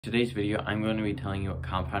Today's video, I'm going to be telling you what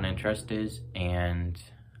compound interest is, and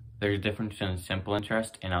there's a difference in simple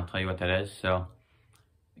interest, and I'll tell you what that is. So,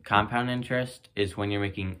 compound interest is when you're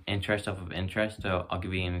making interest off of interest. So, I'll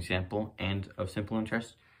give you an example of simple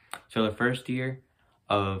interest. So, the first year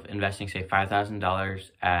of investing, say, $5,000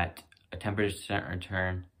 at a 10%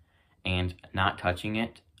 return and not touching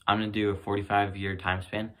it, I'm going to do a 45-year time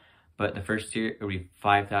span. But the first year, it would be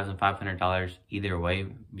 $5,500 either way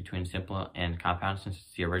between simple and compound since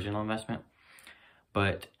it's the original investment.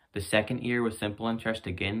 But the second year with simple interest,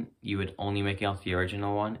 again, you would only make it off the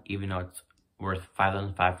original one, even though it's worth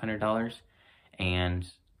 $5,500.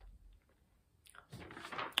 And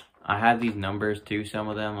I have these numbers too, some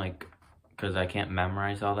of them, like, because I can't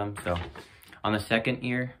memorize all them. So on the second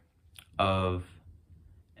year of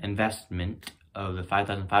investment of the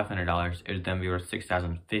 $5,500, it would then be worth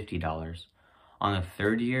 $6,050. On the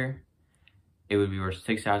third year, it would be worth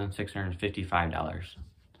 $6,655.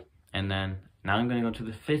 And then now I'm going to go to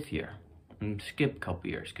the fifth year and skip a couple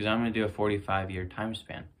years because I'm going to do a 45-year time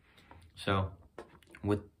span. So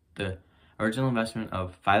with the original investment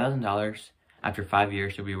of $5,000, after 5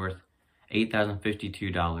 years, it would be worth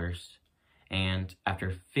 $8,052. And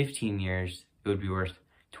after 15 years, it would be worth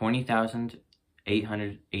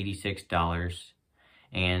 $20,886,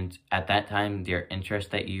 and at that time, their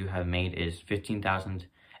interest that you have made is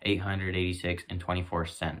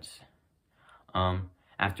 $15,886.24.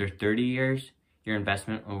 After 30 years, your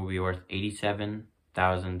investment will be worth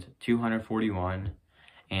 $87,241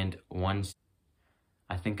 and one.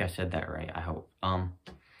 I think I said that right. I hope.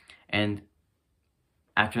 And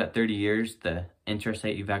after that 30 years, the interest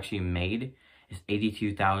that you've actually made is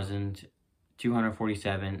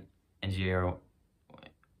 $82,247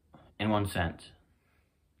 and 1 cent.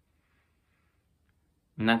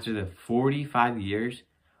 And after the 45 years,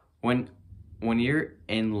 when you're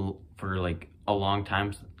in for like a long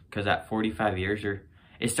time, because at 45 years,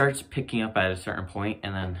 it starts picking up at a certain point,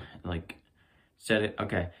 and then like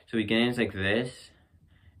okay. So beginning is like this,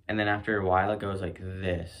 and then after a while it goes like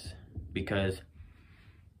this, because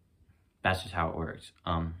that's just how it works.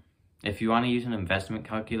 If you want to use an investment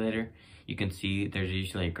calculator, you can see there's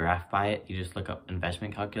usually a graph by it. You just look up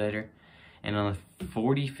investment calculator. And on the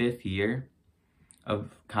 45th year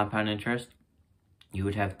of compound interest, you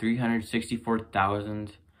would have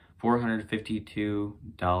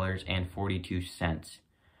 $364,452.42.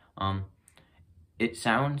 It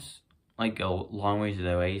sounds like a long ways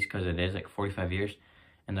away because it is like 45 years.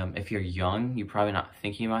 And if you're young, you're probably not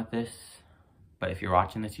thinking about this. But if you're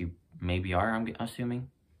watching this, you maybe are, I'm assuming.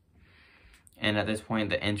 And at this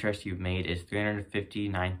point, the interest you've made is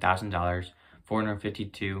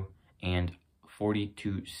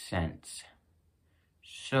 $359,452.42.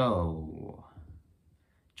 So,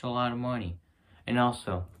 it's a lot of money. And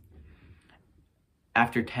also,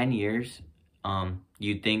 after 10 years,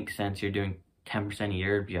 you'd think since you're doing 10% a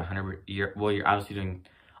year, it'd be 100 year. Well, you're obviously doing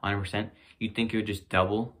 100%. You'd think it would just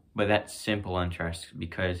double, but that's simple interest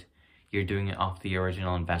because you're doing it off the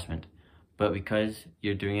original investment. But because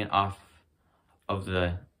you're doing it off of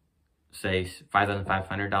the, say,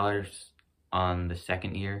 $5,500 on the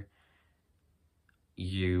second year,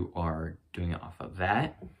 you are doing it off of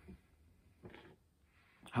that.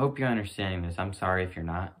 I hope you're understanding this. I'm sorry if you're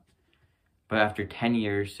not. But after 10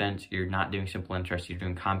 years, since you're not doing simple interest, you're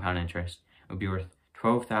doing compound interest, it would be worth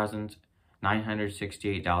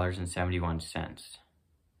 $12,968.71.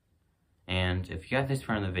 And if you got this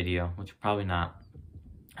far in the video, which probably not,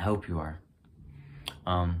 I hope you are.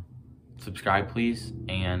 Subscribe please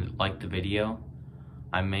and like the video.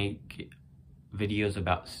 I make videos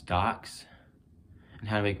about stocks and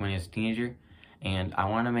how to make money as a teenager, and I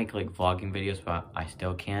want to make like vlogging videos, but I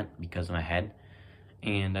still can't because of my head.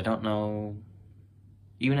 And I don't know,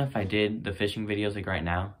 even if I did the fishing videos like right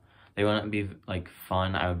now, they wouldn't be like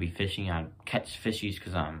fun. I would be fishing, I'd catch fishies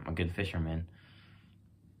because I'm a good fisherman.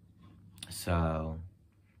 So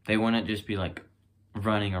they wouldn't just be like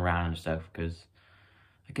running around and stuff because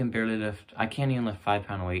I can barely lift. I can't even lift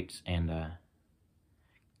 5-pound weights, and I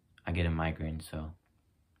get a migraine. So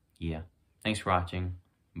yeah, thanks for watching.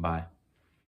 Bye.